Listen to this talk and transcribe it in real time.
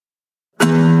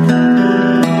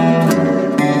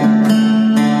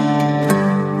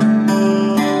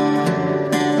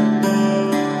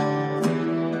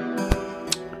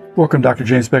Welcome, Dr.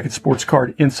 James Beckett, Sports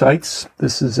Card Insights.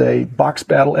 This is a box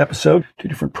battle episode. Two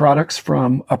different products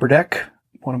from Upper Deck,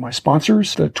 one of my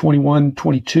sponsors, the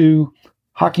 21-22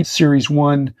 Hockey Series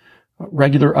 1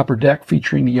 regular Upper Deck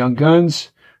featuring the Young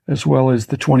Guns, as well as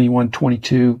the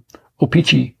 21-22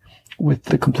 O-Pee-Chee with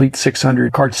the complete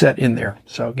 600 card set in there.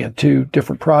 So again, two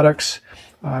different products.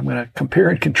 I'm going to compare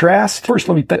and contrast. First,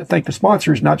 let me thank the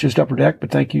sponsors, not just Upper Deck,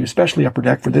 but thank you especially Upper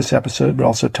Deck for this episode, but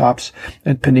also Topps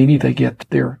and Panini. They get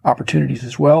their opportunities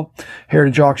as well.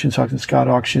 Heritage Auctions, Huggins Scott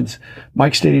Auctions,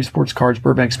 Mike Stadium Sports Cards,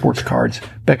 Burbank Sports Cards,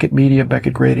 Beckett Media,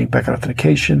 Beckett Grading, Beckett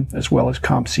Authentication, as well as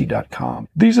ComC.com.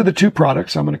 These are the two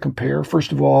products I'm going to compare.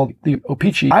 First of all, the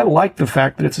O-Pee-Chee. I like the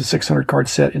fact that it's a 600 card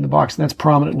set in the box, and that's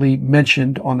prominently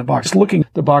mentioned on the box. Looking,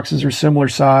 the boxes are similar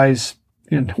size,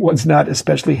 and one's not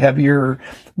especially heavier or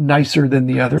nicer than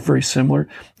the other, very similar.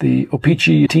 The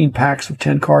O-Pee-Chee 18 packs with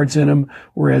 10 cards in them,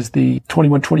 whereas the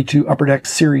 21-22 Upper Deck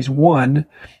Series 1,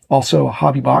 also a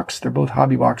hobby box. They're both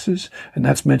hobby boxes, and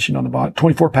that's mentioned on the box.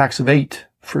 24 packs of 8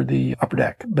 for the Upper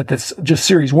Deck, but that's just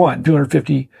Series 1,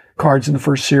 250 cards in the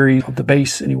first series of the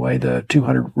base anyway, the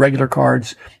 200 regular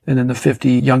cards, and then the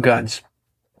 50 Young Guns.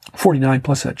 49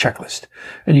 plus a checklist.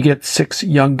 And you get 6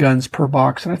 Young Guns per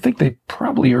box. And I think they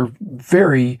probably are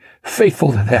very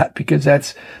faithful to that because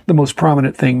that's the most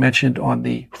prominent thing mentioned on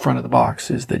the front of the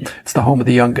box is that it's the home of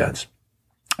the Young Guns.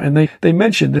 And they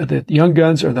mentioned that the Young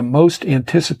Guns are the most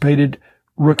anticipated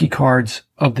rookie cards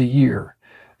of the year.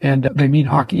 And they mean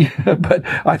hockey, but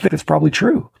I think it's probably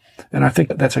true. And I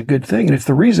think that's a good thing. And it's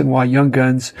the reason why Young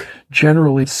Guns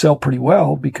generally sell pretty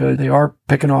well because they are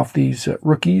picking off these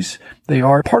rookies. They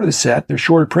are part of the set. They're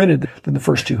shorter printed than the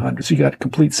first 200. So you got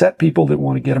complete set people that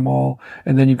want to get them all.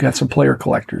 And then you've got some player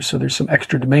collectors. So there's some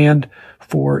extra demand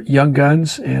for Young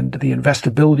Guns and the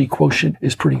investability quotient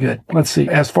is pretty good. Let's see.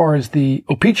 As far as the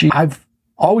O-Pee-Chee, I've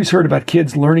always heard about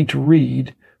kids learning to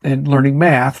read and learning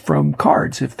math from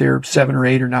cards if they're 7 or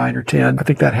 8 or 9 or 10. I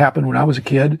think that happened when I was a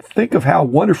kid. Think of how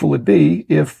wonderful it'd be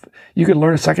if you could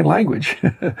learn a second language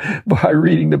by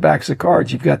reading the backs of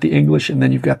cards. You've got the English and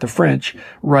then you've got the French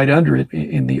right under it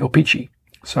in the O-Pee-Chee.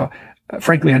 So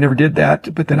frankly, I never did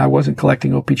that, but then I wasn't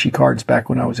collecting O-Pee-Chee cards back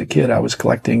when I was a kid. I was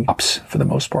collecting Topps for the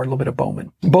most part, a little bit of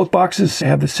Bowman. Both boxes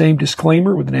have the same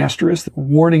disclaimer with an asterisk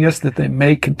warning us that they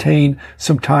may contain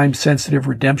some time-sensitive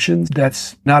redemptions.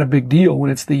 That's not a big deal when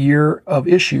it's the year of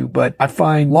issue, but I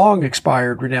find long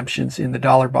expired redemptions in the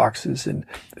dollar boxes. And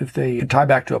if they can tie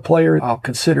back to a player, I'll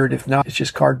consider it. If not, it's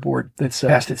just cardboard that's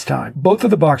past its time. Both of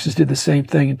the boxes did the same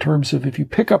thing in terms of if you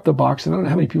pick up the box, and I don't know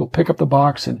how many people pick up the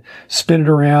box and spin it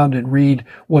around and read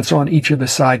what's on each of the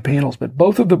side panels, but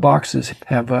both of the boxes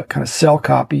have a kind of cell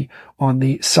copy on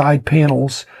the side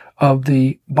panels of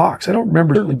the box. I don't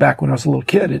remember, certainly back when I was a little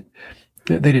kid,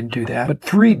 they didn't do that. But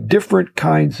 3 different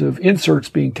kinds of inserts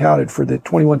being touted for the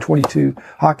 21-22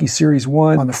 Hockey Series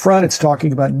 1. On the front, it's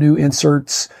talking about new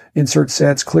inserts, insert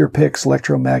sets, clear picks,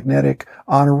 electromagnetic,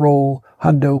 honor roll,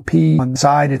 Hundo P. On the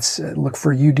side, it's look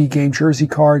for UD game jersey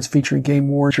cards featuring game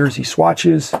worn jersey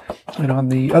swatches. And on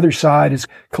the other side is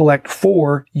collect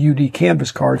 4 UD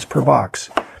canvas cards per box.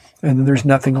 And then there's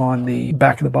nothing on the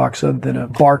back of the box other than a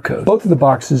barcode. Both of the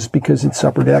boxes, because it's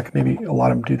Upper Deck, maybe a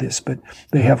lot of them do this, but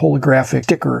they have holographic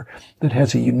sticker that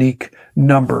has a unique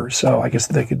number. So I guess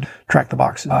they could track the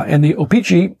boxes. And the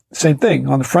O-Pee-Chee, same thing.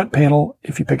 On the front panel,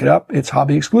 if you pick it up, it's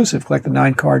hobby exclusive. Collect the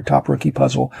 9-card top rookie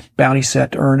puzzle bounty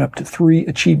set to earn up to 3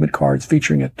 achievement cards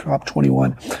featuring a top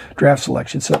 21 draft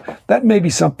selection. So that may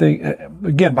be something,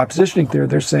 again, by positioning there,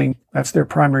 they're saying that's their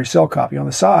primary sell copy. On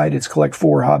the side, it's collect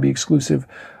 4 hobby exclusive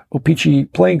O-Pee-Chee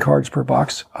playing cards per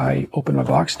box. I opened my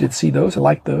box, did see those. I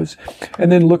like those. And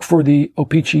then look for the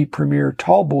O-Pee-Chee Premier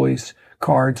Tall Boys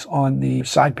cards on the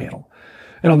side panel.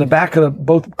 And on the back of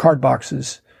both card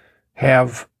boxes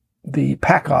have the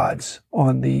pack odds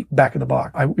on the back of the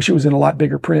box. I wish it was in a lot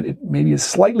bigger print. It maybe is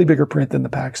slightly bigger print than the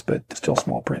packs, but still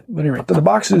small print. But anyway, so the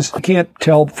boxes, you can't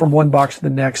tell from one box to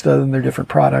the next other than they're different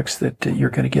products that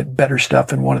you're going to get better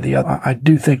stuff in one or the other. I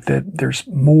do think that there's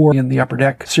more in the Upper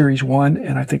Deck Series 1,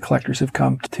 and I think collectors have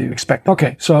come to expect.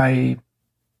 Okay, so I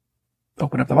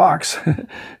opened up the box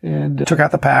and took out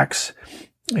the packs,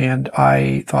 and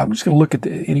I thought I'm just going to look at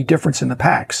any difference in the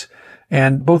packs.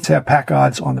 And both have pack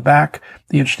odds on the back.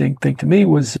 The interesting thing to me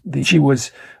was she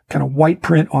was kind of white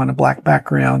print on a black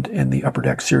background, and the Upper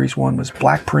Deck Series 1 was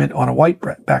black print on a white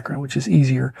background, which is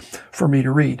easier for me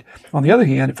to read. On the other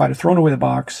hand, if I'd have thrown away the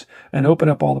box and opened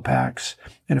up all the packs,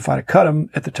 and if I'd have cut them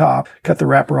at the top, cut the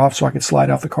wrapper off so I could slide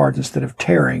off the cards instead of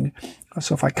tearing.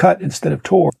 So if I cut instead of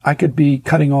tore, I could be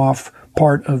cutting off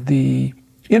part of the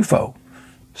info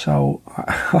So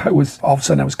I was, all of a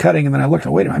sudden I was cutting, and then I looked,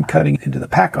 wait a minute, I'm cutting into the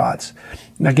pack odds.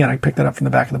 And again, I picked that up from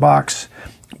the back of the box,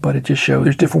 but it just showed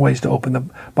there's different ways to open the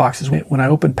boxes. When I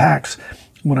open packs,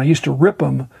 when I used to rip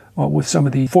them with some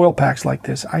of the foil packs like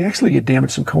this, I actually get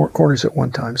damaged some corners at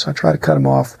one time. So I try to cut them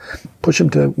off, push them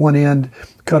to one end,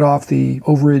 cut off the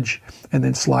overage, and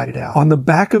then slide it out. On the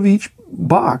back of each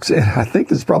box, and I think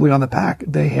this is probably on the pack,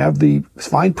 they have the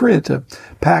fine print of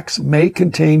packs may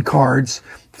contain cards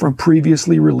from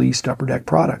previously released Upper Deck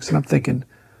products. And I'm thinking,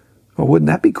 well, wouldn't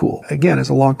that be cool? Again, as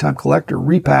a longtime collector,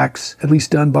 repacks, at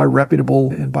least done by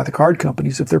reputable and by the card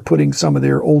companies, if they're putting some of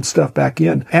their old stuff back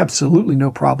in, absolutely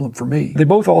no problem for me. They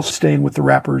both also staying with the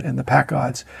wrapper and the pack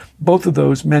odds. Both of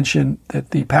those mention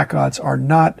that the pack odds are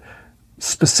not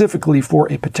specifically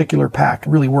for a particular pack. It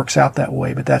really works out that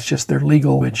way, but that's just their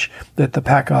legal language, that the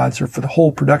pack odds are for the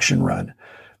whole production run.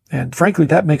 And frankly,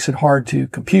 that makes it hard to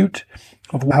compute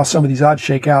of how some of these odds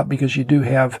shake out, because you do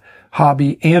have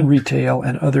hobby and retail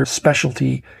and other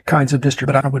specialty kinds of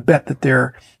distributors. But I would bet that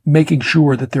they're making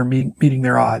sure that they're meeting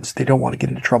their odds. They don't want to get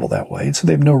into trouble that way. And so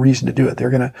they have no reason to do it. They're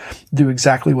going to do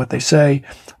exactly what they say,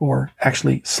 or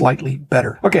actually slightly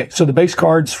better. Okay. So the base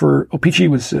cards for O-Pee-Chee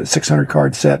was a 600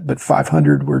 card set, but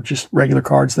 500 were just regular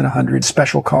cards, then 100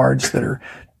 special cards that are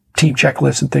team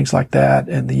checklists and things like that.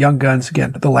 And the Young Guns,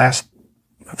 again, the last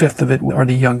fifth of it are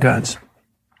the Young Guns.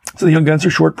 So the Young Guns are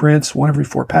short prints, one every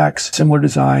 4 packs, similar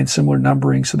design, similar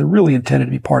numbering. So they're really intended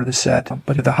to be part of the set,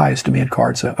 but they're the highest demand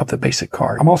cards of the basic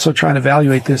card. I'm also trying to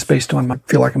evaluate this based on, I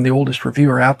feel like I'm the oldest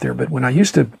reviewer out there, but when I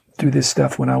used to do this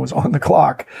stuff when I was on the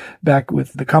clock back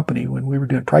with the company, when we were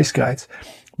doing price guides,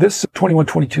 this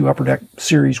 21-22 Upper Deck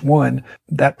Series 1,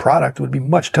 that product would be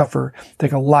much tougher,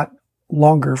 take a lot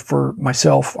longer for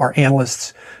myself, our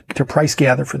analysts, to price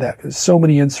gather for that. There's so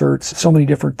many inserts, so many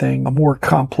different things, a more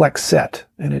complex set.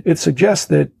 And it suggests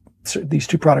that these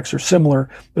two products are similar,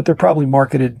 but they're probably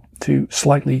marketed to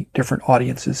slightly different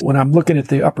audiences. When I'm looking at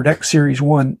the Upper Deck Series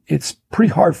 1, it's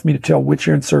pretty hard for me to tell which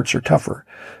inserts are tougher.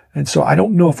 And so I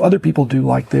don't know if other people do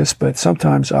like this, but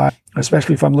sometimes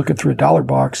especially if I'm looking through a dollar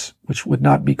box, which would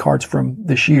not be cards from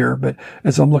this year, but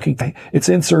as I'm looking, it's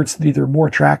inserts that either are more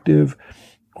attractive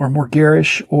or more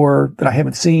garish, or that I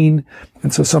haven't seen.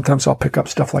 And so sometimes I'll pick up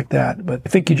stuff like that. But I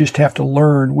think you just have to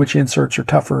learn which inserts are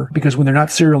tougher, because when they're not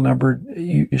serial numbered,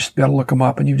 you just got to look them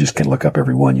up, and you just can't look up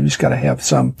every one. You just got to have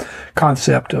some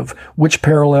concept of which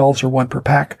parallels are one per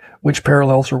pack, which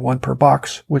parallels are one per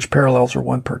box, which parallels are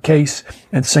one per case,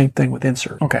 and same thing with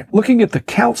insert. Okay. Looking at the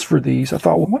counts for these, I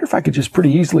thought, well, I wonder if I could just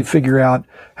pretty easily figure out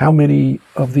how many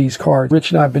of these cards.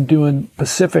 Rich and I have been doing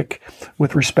Pacific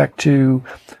with respect to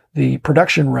the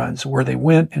production runs where they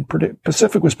went, and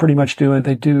Pacific was pretty much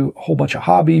they do a whole bunch of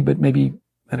hobby, but maybe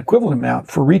an equivalent amount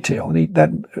for retail, and that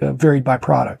varied by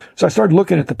product. So I started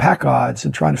looking at the pack odds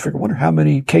and trying to figure, wonder how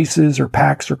many cases or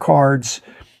packs or cards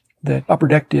that Upper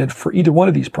Deck did for either one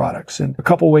of these products. And a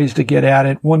couple ways to get at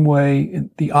it. One way, in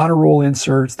the honor roll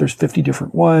inserts, there's 50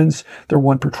 different ones. They're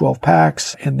 1 per 12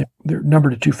 packs, and they're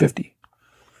numbered to 250.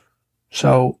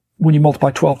 So when you multiply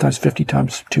 12 times 50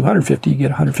 times 250, you get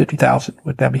 150,000.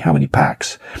 Would that be how many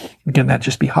packs? Again, that'd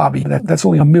just be hobby. That's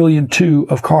only 1.2 million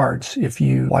of cards if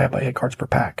you lie up by 8 cards per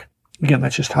pack. Again,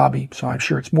 that's just hobby, so I'm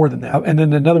sure it's more than that. And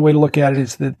then another way to look at it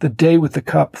is the Day with the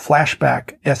Cup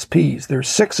flashback SPs. There's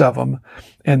 6 of them,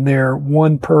 and they're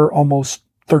 1 per almost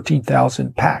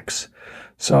 13,000 packs.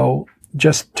 So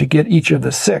just to get each of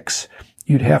the 6,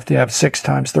 you'd have to have 6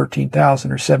 times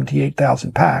 13,000 or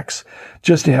 78,000 packs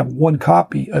just to have one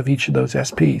copy of each of those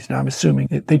SPs. Now, I'm assuming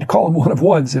they'd call them one of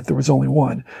ones if there was only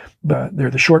one, but they're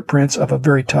the short prints of a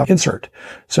very tough insert.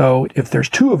 So if there's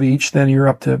 2 of each, then you're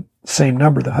up to same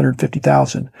number, the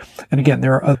 150,000. And again,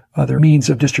 there are other means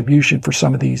of distribution for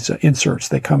some of these inserts.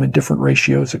 They come in different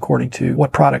ratios according to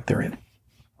what product they're in.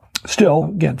 Still,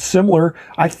 again, similar,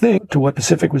 I think, to what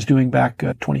Pacific was doing back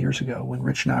 20 years ago when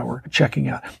Rich and I were checking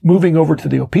out. Moving over to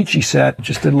the O-Pee-Chee set,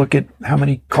 just to look at how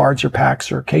many cards or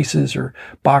packs or cases or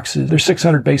boxes. There's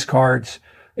 600 base cards.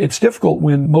 It's difficult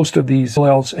when most of these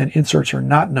LLs and inserts are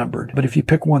not numbered. But if you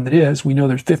pick one that is, we know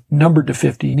there's numbered to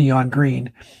 50, neon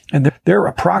green. And they're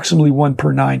approximately 1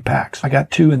 per 9 packs. I got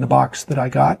 2 in the box that I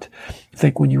got. I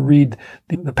think when you read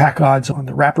the pack odds on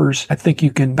the wrappers, I think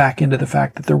you can back into the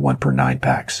fact that they're 1 per 9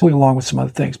 packs, along with some other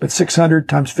things. But 600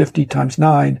 times 50 times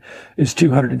 9 is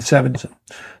 270.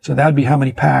 So that'd be how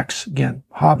many packs, again,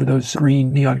 hobby those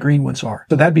neon green ones are.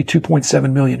 So that'd be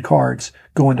 2.7 million cards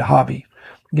going to hobby.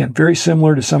 Again, very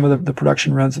similar to some of the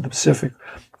production runs of the Pacific.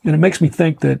 And it makes me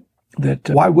think that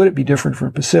why would it be different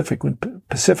from Pacific when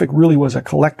Pacific really was a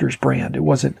collector's brand? It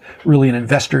wasn't really an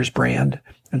investor's brand.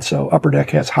 And so Upper Deck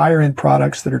has higher end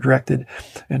products that are directed.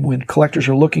 And when collectors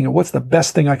are looking at what's the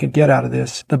best thing I can get out of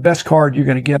this, the best card you're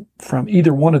going to get from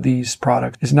either one of these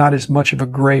products is not as much of a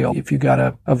grail. If you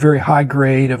got a very high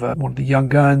grade of one of the Young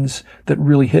Guns that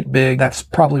really hit big, that's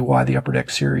probably why the Upper Deck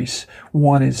Series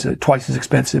 1 is twice as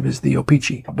expensive as the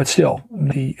O-Pee-Chee. But still,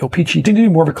 the O-Pee-Chee seemed to be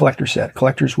more of a collector set.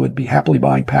 Collectors would be happily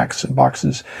buying packs and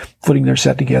boxes, putting their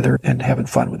set together and having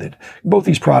fun with it. Both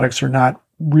these products are not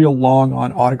real long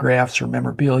on autographs or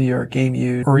memorabilia or game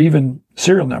use or even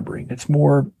serial numbering. It's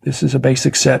more, this is a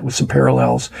basic set with some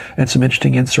parallels and some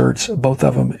interesting inserts, both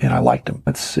of them, and I liked them.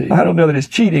 Let's see. I don't know that it's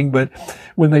cheating, but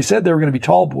when they said they were going to be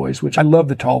tall boys, which I love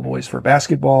the tall boys for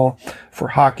basketball, for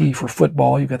hockey, for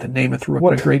football, you've got the Namath Rookie.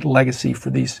 What a great legacy for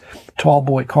these tall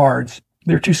boy cards.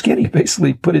 They're too skinny.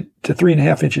 Basically put it to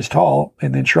 3.5 inches tall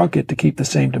and then shrunk it to keep the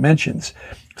same dimensions.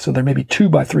 So they're maybe 2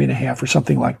 by 3.5 or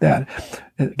something like that.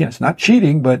 Again, it's not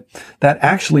cheating, but that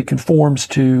actually conforms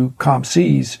to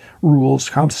COMC's rules.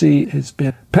 COMC has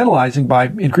been penalizing by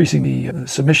increasing the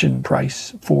submission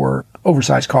price for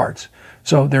oversized cards.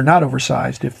 So they're not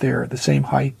oversized if they're the same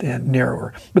height and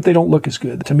narrower, but they don't look as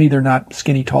good. To me, they're not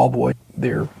skinny tall boy.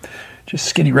 They're just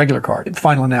skinny regular card.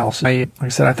 Final analysis. Like I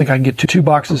said, I think I can get two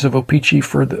boxes of O-Pee-Chee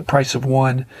for the price of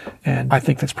one, and I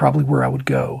think that's probably where I would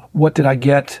go. What did I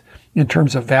get in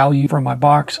terms of value from my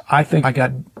box? I think I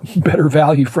got better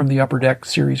value from the Upper Deck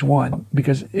Series 1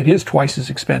 because it is twice as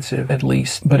expensive at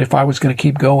least. But if I was going to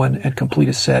keep going and complete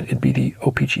a set, it'd be the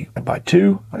O-Pee-Chee. I'd buy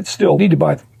two. I'd still need to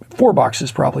buy 4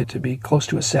 boxes probably to be close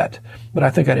to a set. But I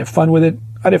think I'd have fun with it.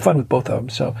 I'd have fun with both of them.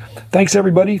 So thanks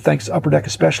everybody. Thanks Upper Deck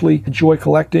especially. Enjoy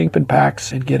collecting in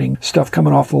packs and getting stuff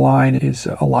coming off the line is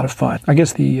a lot of fun. I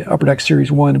guess the Upper Deck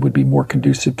Series 1 would be more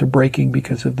conducive to breaking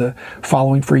because of the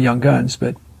following for Young Guns.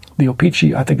 But the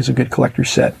O-Pee-Chee, I think, is a good collector's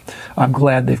set. I'm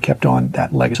glad they've kept on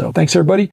that legacy. So thanks everybody.